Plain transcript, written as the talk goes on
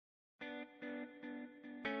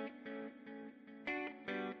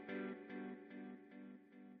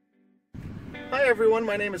Hi everyone,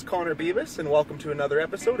 my name is Connor Beavis and welcome to another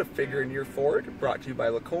episode of Figure in Your Ford, brought to you by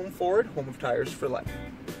Lacombe Ford, home of tires for life.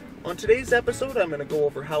 On today's episode, I'm going to go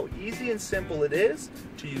over how easy and simple it is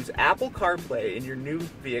to use Apple CarPlay in your new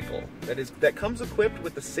vehicle that comes equipped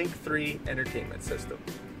with the SYNC3 entertainment system.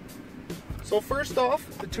 So first off,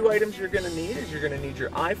 the two items you're going to need is you're going to need your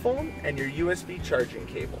iPhone and your USB charging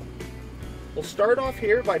cable. We'll start off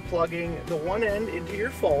here by plugging the one end into your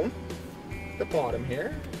phone, the bottom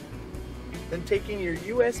here, then taking your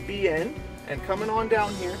USB end and coming on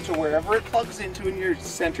down here to wherever it plugs into in your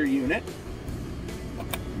center unit.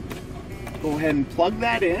 Go ahead and plug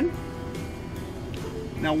that in.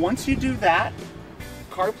 Now once you do that,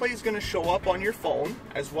 CarPlay is going to show up on your phone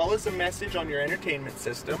as well as a message on your entertainment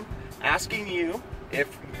system asking you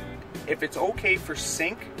if it's okay for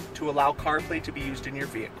sync to allow CarPlay to be used in your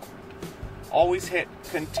vehicle. Always hit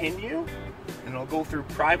continue and it'll go through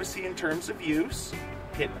privacy and terms of use.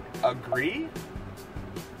 Hit agree.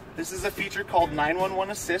 This is a feature called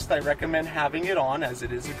 911 Assist. I recommend having it on as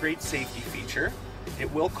it is a great safety feature.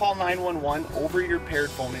 It will call 911 over your paired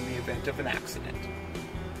phone in the event of an accident.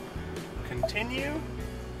 Continue.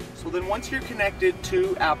 So then once you're connected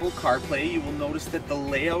to Apple CarPlay, you will notice that the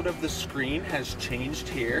layout of the screen has changed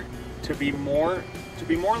here to be more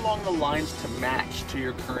along the lines to match to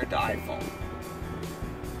your current iPhone.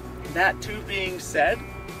 That too being said,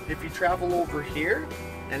 if you travel over here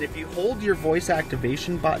and if you hold your voice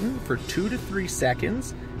activation button for 2 to 3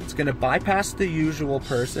 seconds, it's going to bypass the usual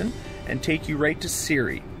person and take you right to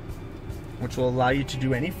Siri, which will allow you to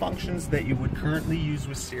do any functions that you would currently use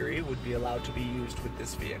with Siri would be allowed to be used with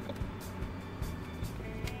this vehicle.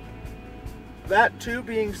 That too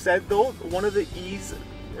being said though, one of the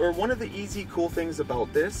easy cool things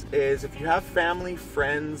about this is if you have family,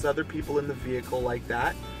 friends, other people in the vehicle like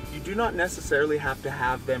that, you do not necessarily have to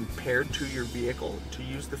have them paired to your vehicle to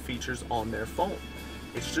use the features on their phone.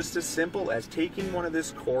 It's just as simple as taking one of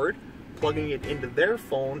this cord, plugging it into their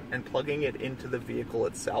phone and plugging it into the vehicle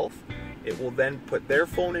itself. It will then put their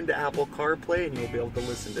phone into Apple CarPlay and you'll be able to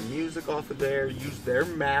listen to music off of there, use their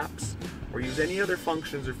maps, or use any other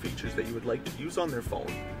functions or features that you would like to use on their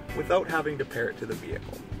phone without having to pair it to the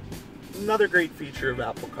vehicle. Another great feature of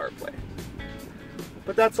Apple CarPlay.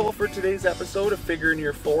 But that's all for today's episode of Figure in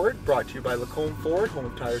Your Ford, brought to you by Lacombe Ford, home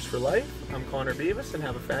of tires for life. I'm Connor Beavis and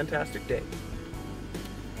have a fantastic day.